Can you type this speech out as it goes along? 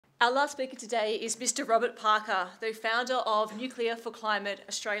Our last speaker today is Mr. Robert Parker, the founder of Nuclear for Climate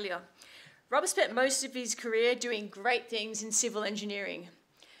Australia. Robert spent most of his career doing great things in civil engineering.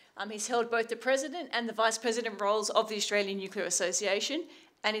 He's held both the president and the vice president roles of the Australian Nuclear Association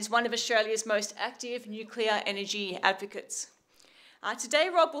and is one of Australia's most active nuclear energy advocates. Today,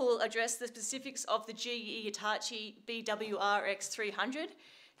 Rob will address the specifics of the GE Hitachi BWR X300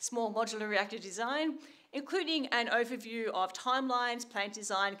 small modular reactor design, including an overview of timelines, plant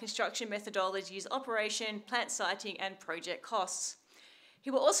design, construction methodologies, operation, plant siting, and project costs. He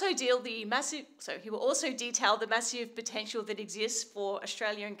will also detail the massive potential that exists for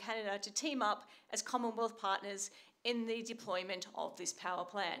Australia and Canada to team up as Commonwealth partners in the deployment of this power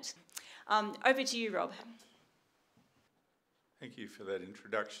plant. Over to you, Rob. Thank you for that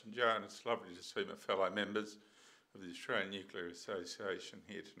introduction, Jo, and it's lovely to see my fellow members of the Australian Nuclear Association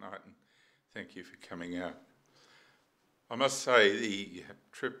here tonight, and thank you for coming out. I must say the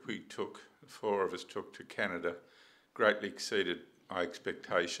trip we took, the four of us took to Canada, greatly exceeded my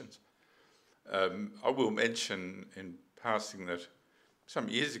expectations. I will mention in passing that some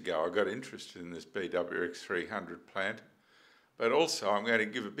years ago I got interested in this ABWR X300 plant, but also I'm going to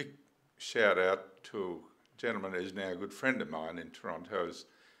give a big shout out to a gentleman who's now a good friend of mine in Toronto, is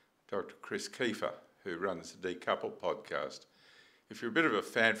Dr. Chris Kiefer, who runs the Decouple podcast. If you're a bit of a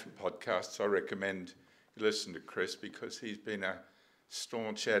fan for podcasts, I recommend you listen to Chris because he's been a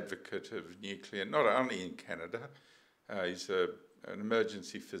staunch advocate of nuclear, not only in Canada. He's an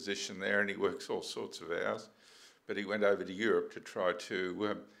emergency physician there and he works all sorts of hours, but he went over to Europe to try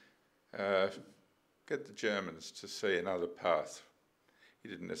to get the Germans to see another path. He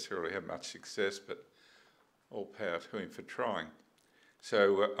didn't necessarily have much success, but all power to him for trying.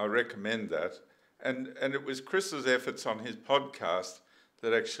 So I recommend that. And it was Chris's efforts on his podcast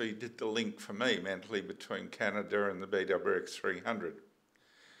that actually did the link for me mentally between Canada and the ABWR X300.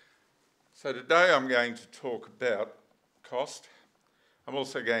 So today I'm going to talk about cost. I'm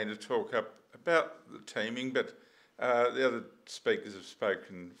also going to talk about the teaming, but the other speakers have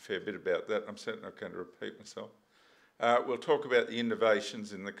spoken a fair bit about that. I'm certainly not going to repeat myself. We'll talk about the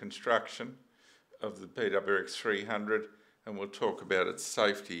innovations in the construction of the ABWR X300, and we'll talk about its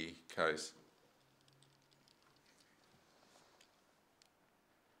safety case.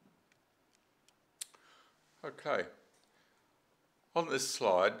 Okay, on this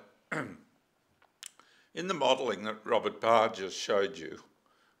slide, in the modelling that Robert Barr just showed you,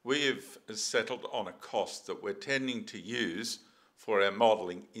 we have settled on a cost that we're tending to use for our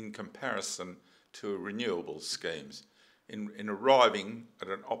modelling in comparison to renewable schemes in arriving at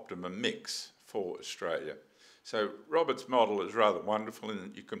an optimum mix for Australia. So Robert's model is rather wonderful in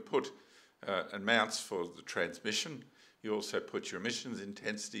that you can put amounts for the transmission, you also put your emissions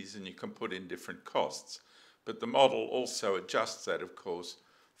intensities, and you can put in different costs. But the model also adjusts that, of course,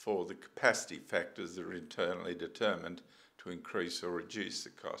 for the capacity factors that are internally determined to increase or reduce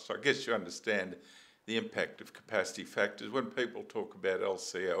the cost. I guess you understand the impact of capacity factors. When people talk about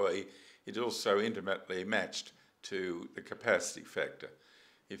LCOE, it's also intimately matched to the capacity factor.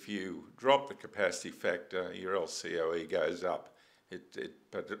 If you drop the capacity factor, your LCOE goes up,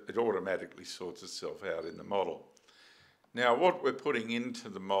 but it automatically sorts itself out in the model. Now, what we're putting into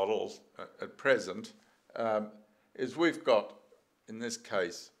the model at present is we've got, in this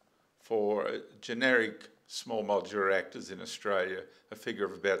case, for generic small modular reactors in Australia, a figure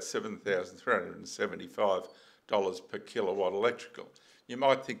of about $7,375 per kilowatt electrical. You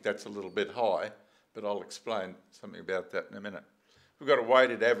might think that's a little bit high, but I'll explain something about that in a minute. We've got a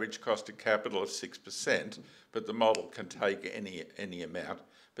weighted average cost of capital of 6%, but the model can take any amount.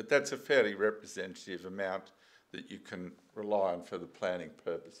 But that's a fairly representative amount that you can rely on for the planning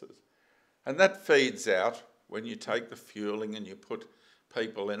purposes. And that feeds out when you take the fuelling and you put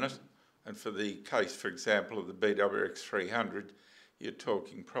people in it. And for the case, for example, of the ABWR X300, you're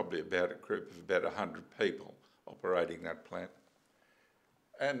talking probably about a group of about 100 people operating that plant.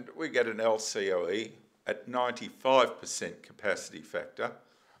 And we get an LCOE at 95% capacity factor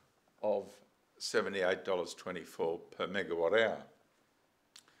of $78.24 per megawatt hour.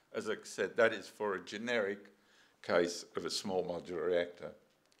 As I said, that is for a generic case of a small modular reactor.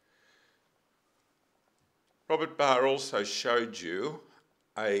 Robert Barr also showed you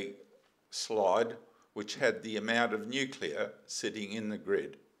a slide which had the amount of nuclear sitting in the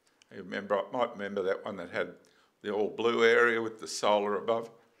grid. You might remember that one that had the all blue area with the solar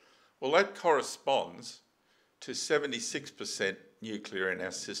above. Well, that corresponds to 76% nuclear in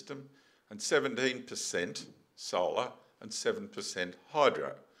our system and 17% solar and 7%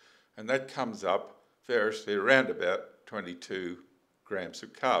 hydro. And that comes up variously around about 22 grams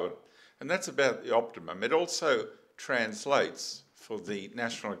of carbon. And that's about the optimum. It also translates for the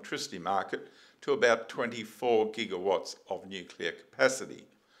national electricity market to about 24 gigawatts of nuclear capacity.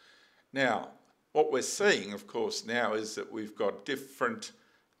 Now, what we're seeing, of course, now is that we've got different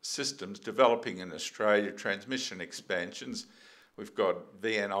systems developing in Australia, transmission expansions. We've got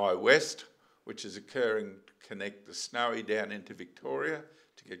VNI West, which is occurring to connect the Snowy down into Victoria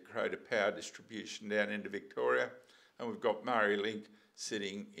to get greater power distribution down into Victoria. And we've got Murray Link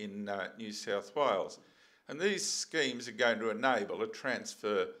sitting in New South Wales. And these schemes are going to enable a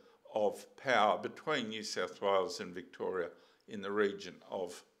transfer of power between New South Wales and Victoria in the region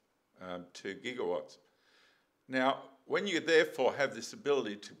of 2 gigawatts. Now, when you therefore have this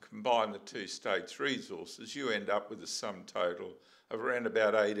ability to combine the two states' resources, you end up with a sum total of around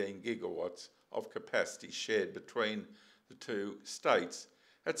about 18 gigawatts of capacity shared between the two states.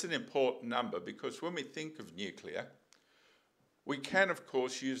 That's an important number because when we think of nuclear, we can, of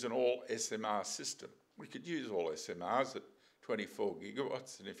course, use an all SMR system. We could use all SMRs at 24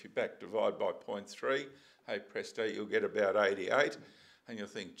 gigawatts, and if you back divide by 0.3, hey presto, you'll get about 88, and you'll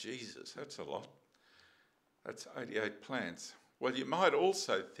think, Jesus, that's a lot. That's 88 plants. Well, you might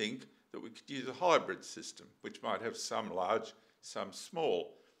also think that we could use a hybrid system, which might have some large, some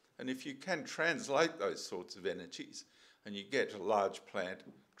small. And if you can translate those sorts of energies and you get a large plant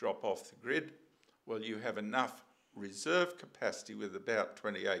drop off the grid, well, you have enough reserve capacity with about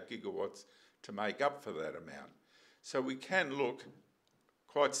 28 gigawatts to make up for that amount. So we can look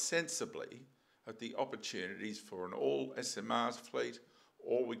quite sensibly at the opportunities for an all SMRs fleet,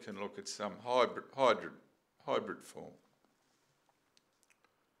 or we can look at some hybrid form.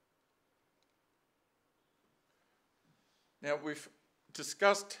 Now we've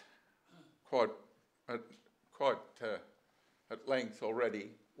discussed quite at length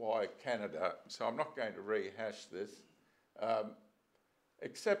already why Canada, so I'm not going to rehash this,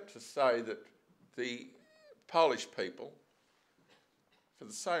 except to say that the Polish people, for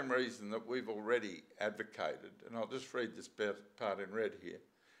the same reason that we've already advocated, and I'll just read this part in red here.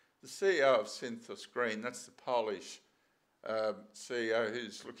 The CEO of Synthos Green, that's the Polish CEO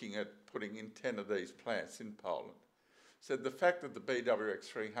who's looking at putting in 10 of these plants in Poland, said the fact that the BWX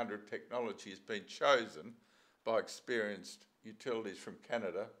 300 technology has been chosen by experienced utilities from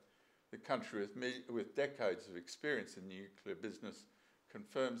Canada, the country with decades of experience in the nuclear business,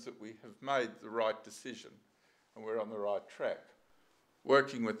 confirms that we have made the right decision and we're on the right track.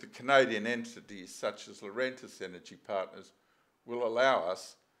 Working with the Canadian entities such as Laurentis Energy Partners will allow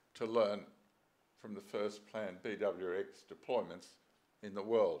us to learn from the first planned BWX deployments in the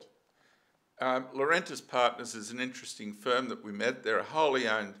world. Laurentis Partners is an interesting firm that we met. They're a wholly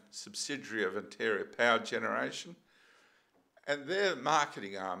owned subsidiary of Ontario Power Generation, and they're the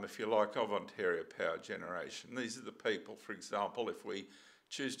marketing arm, if you like, of Ontario Power Generation. These are the people, for example, if we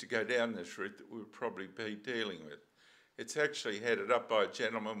choose to go down this route, that we would probably be dealing with. It's actually headed up by a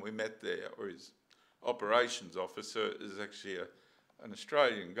gentleman we met there, or his operations officer is actually an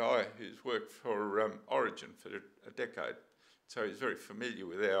Australian guy who's worked for Origin for a decade. So he's very familiar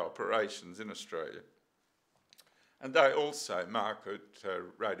with our operations in Australia. And they also market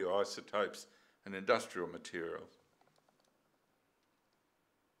radioisotopes and industrial materials.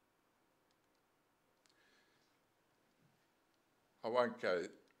 I won't go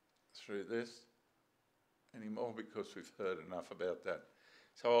through this anymore because we've heard enough about that.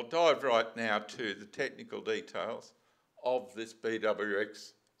 So I'll dive right now to the technical details of this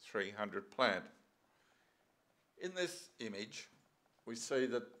BWX 300 plant. In this image, we see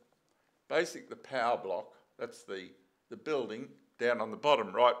that the power block, that's the building. Down on the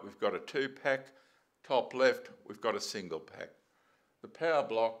bottom right, we've got a 2-pack. Top left, we've got a single pack. The power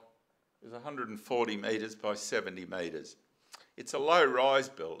block is 140 metres by 70 metres. It's a low-rise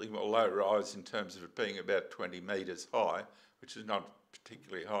building, well, low-rise in terms of it being about 20 metres high, which is not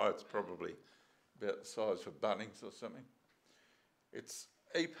particularly high. It's probably about the size of Bunnings or something. Its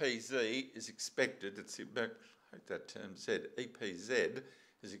EPZ is expected, it's about, I hope that term said, EPZ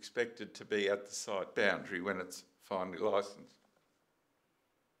is expected to be at the site boundary when it's finally licensed.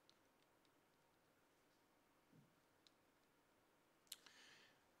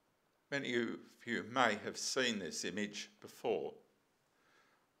 Many of you may have seen this image before.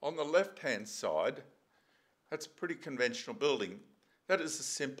 On the left-hand side, that's a pretty conventional building. That is a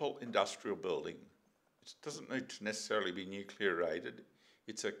simple industrial building. It doesn't need to necessarily be nuclear rated.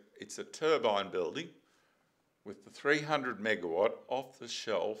 It's a turbine building with the 300 megawatt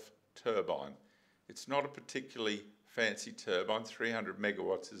off-the-shelf turbine. It's not a particularly fancy turbine. 300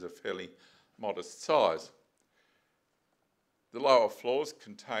 megawatts is a fairly modest size. The lower floors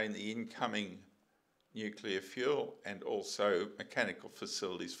contain the incoming nuclear fuel and also mechanical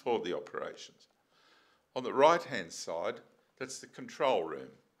facilities for the operations. On the right-hand side, That's the control room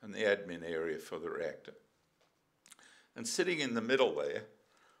and the admin area for the reactor. And sitting in the middle there,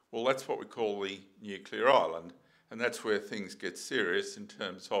 well, that's what we call the nuclear island, and that's where things get serious in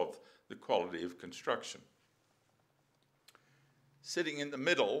terms of the quality of construction. Sitting in the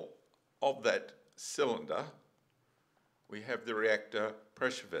middle of that cylinder, we have the reactor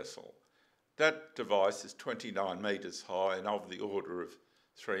pressure vessel. That device is 29 metres high and of the order of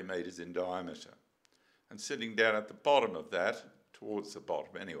 3 metres in diameter. And sitting down at the bottom of that, towards the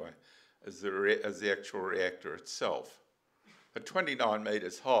bottom anyway, is the actual reactor itself. At 29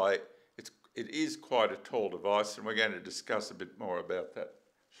 metres high, it is quite a tall device, and we're going to discuss a bit more about that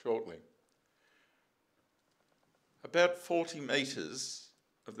shortly. About 40 metres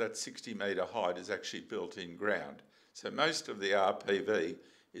of that 60 metre height is actually built in ground. So most of the RPV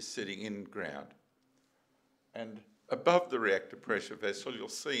is sitting in ground. And above the reactor pressure vessel, you'll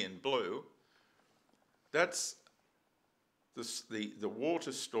see in blue, that's the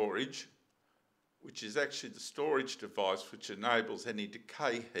water storage, which is actually the storage device which enables any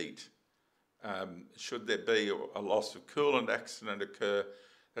decay heat. Should there be a loss of coolant accident occur,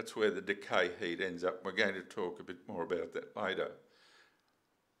 that's where the decay heat ends up. We're going to talk a bit more about that later.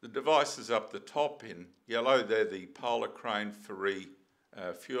 The devices up the top in yellow, they're the polar crane for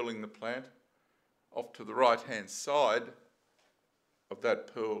refuelling the plant. Off to the right-hand side of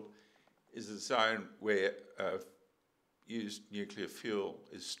that pool is a zone where used nuclear fuel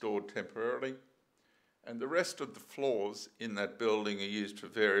is stored temporarily. And the rest of the floors in that building are used for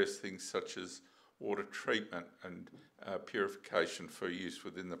various things such as water treatment and purification for use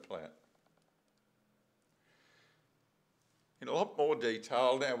within the plant. In a lot more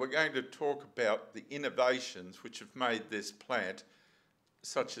detail now, we're going to talk about the innovations which have made this plant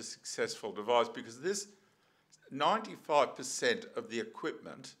such a successful device, because this 95% of the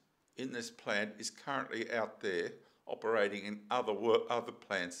equipment in this plant is currently out there operating in other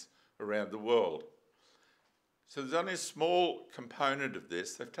plants around the world. So there's only a small component of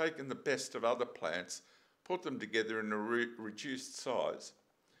this. They've taken the best of other plants, put them together in a reduced size.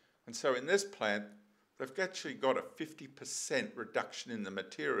 And so in this plant, they've actually got a 50% reduction in the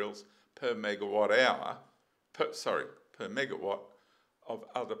materials per megawatt hour, per megawatt of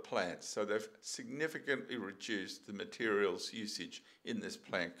other plants. So they've significantly reduced the materials usage in this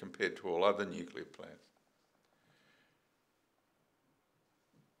plant compared to all other nuclear plants.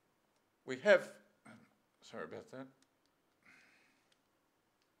 We have, sorry about that.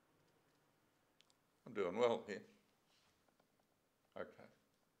 I'm doing well here. Okay.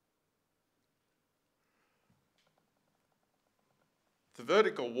 The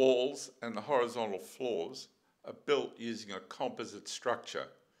vertical walls and the horizontal floors are built using a composite structure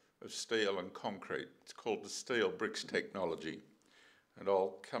of steel and concrete. It's called the steel bricks technology, and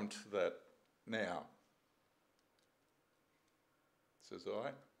I'll come to that now. Says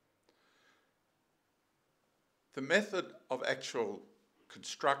I. The method of actual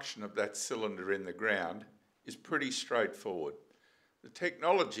construction of that cylinder in the ground is pretty straightforward. The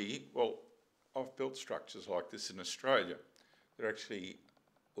technology, well, I've built structures like this in Australia. They're actually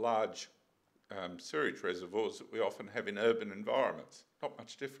large sewage reservoirs that we often have in urban environments. Not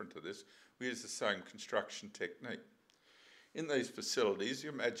much different to this. We use the same construction technique. In these facilities,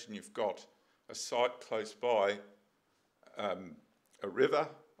 you imagine you've got a site close by a river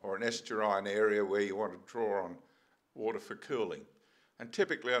or an estuarine area where you want to draw on water for cooling. And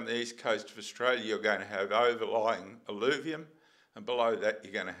typically on the east coast of Australia, you're going to have overlying alluvium, and below that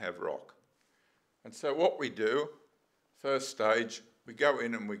you're going to have rock. And so what we do, first stage, we go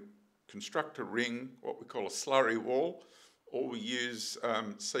in and we construct a ring, what we call a slurry wall, or we use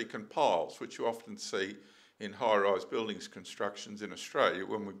secant piles, which you often see in high-rise buildings constructions in Australia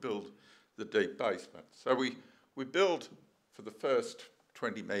when we build the deep basement. So we build, for the first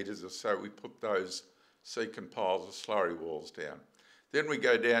 20 metres or so, we put those secant piles of slurry walls down. Then we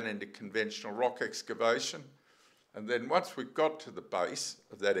go down into conventional rock excavation, and then once we've got to the base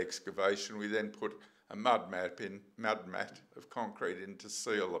of that excavation, we then put a mud mat of concrete in to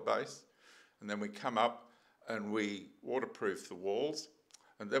seal the base, and then we come up and we waterproof the walls,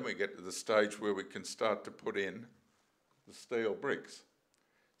 and then we get to the stage where we can start to put in the steel bricks.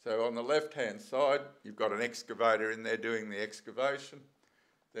 So on the left-hand side, you've got an excavator in there doing the excavation.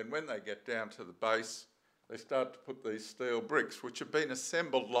 Then when they get down to the base, they start to put these steel bricks, which have been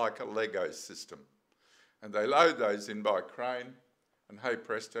assembled like a Lego system. And they load those in by crane, and hey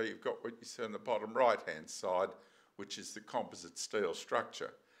presto, you've got what you see on the bottom right-hand side, which is the composite steel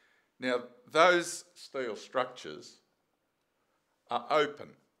structure. Now, those steel structures are open,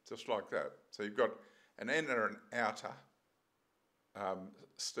 just like that. So you've got an inner and outer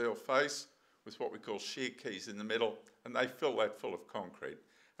steel face with what we call shear keys in the middle, and they fill that full of concrete.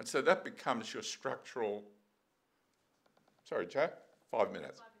 And so that becomes your structural... Sorry, Joe? 5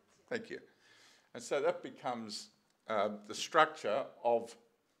 minutes. Thank you. And so that becomes the structure of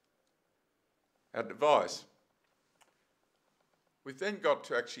our device. We've then got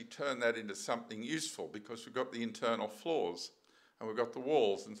to actually turn that into something useful because we've got the internal floors and we've got the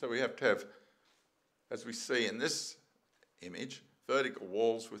walls. And so we have to have, as we see in this image, vertical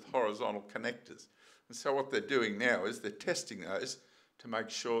walls with horizontal connectors. And so what they're doing now is they're testing those to make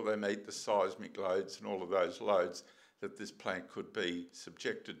sure they meet the seismic loads and all of those loads that this plant could be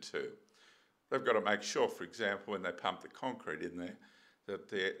subjected to. They've got to make sure, for example, when they pump the concrete in there, that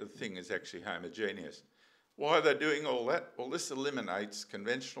the thing is actually homogeneous. Why are they doing all that? Well, this eliminates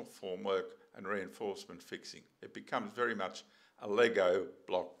conventional formwork and reinforcement fixing. It becomes very much a Lego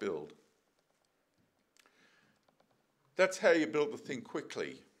block build. That's how you build the thing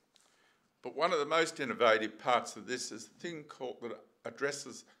quickly. But one of the most innovative parts of this is a thing that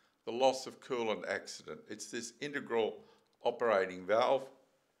addresses the loss of coolant accident. It's this integral operating valve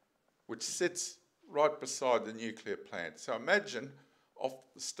which sits right beside the nuclear plant. So imagine off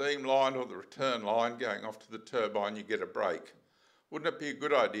the steam line or the return line going off to the turbine you get a break. Wouldn't it be a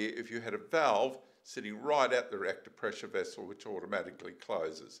good idea if you had a valve sitting right at the reactor pressure vessel which automatically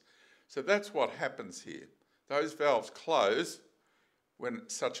closes? So that's what happens here. Those valves close when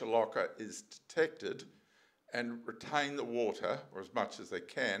such a locker is detected and retain the water, or as much as they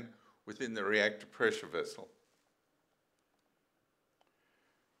can, within the reactor pressure vessel.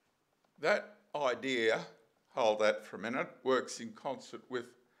 That idea, hold that for a minute, works in concert with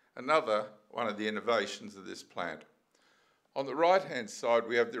another one of the innovations of this plant. On the right-hand side,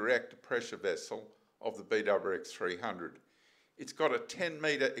 we have the reactor pressure vessel of the BWX 300. It's got a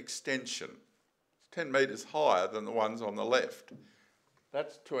 10-metre extension. It's 10 metres higher than the ones on the left.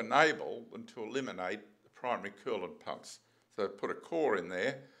 That's to enable and to eliminate the primary coolant pumps. So they put a core in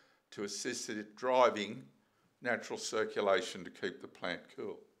there to assist it driving natural circulation to keep the plant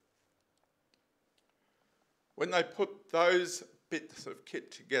cool. When they put those bits of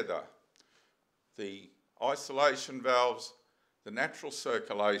kit together, the isolation valves, the natural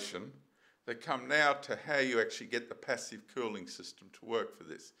circulation, they come now to how you actually get the passive cooling system to work for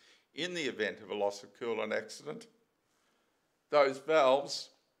this. In the event of a loss of coolant accident, those valves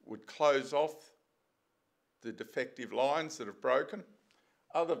would close off the defective lines that have broken.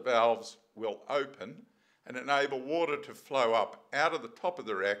 Other valves will open and enable water to flow up out of the top of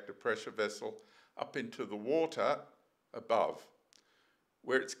the reactor pressure vessel up into the water above,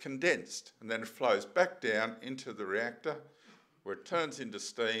 where it's condensed, and then it flows back down into the reactor, where it turns into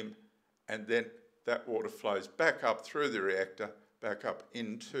steam, and then that water flows back up through the reactor, back up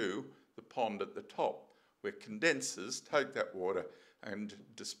into the pond at the top, where condensers take that water and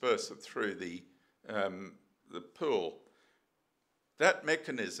disperse it through the pool. That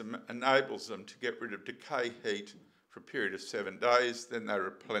mechanism enables them to get rid of decay heat for a period of 7 days, then they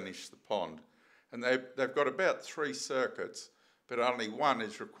replenish the pond. And they've got about 3 circuits, but only one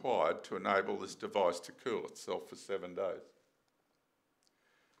is required to enable this device to cool itself for 7 days.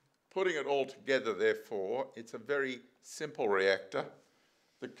 Putting it all together, therefore, it's a very simple reactor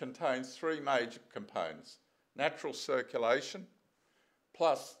that contains 3 major components: natural circulation,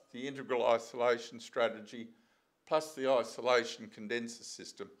 plus the integral isolation strategy, plus the isolation condenser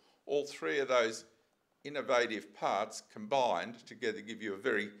system. All 3 of those innovative parts combined together give you a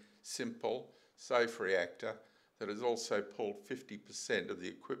very simple, safe reactor that has also pulled 50% of the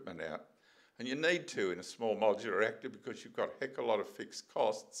equipment out. And you need to in a small modular reactor because you've got a heck of a lot of fixed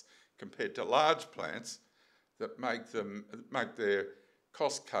costs compared to large plants that make their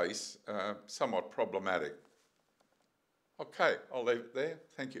cost case somewhat problematic. Okay, I'll leave it there.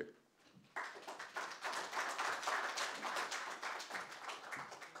 Thank you.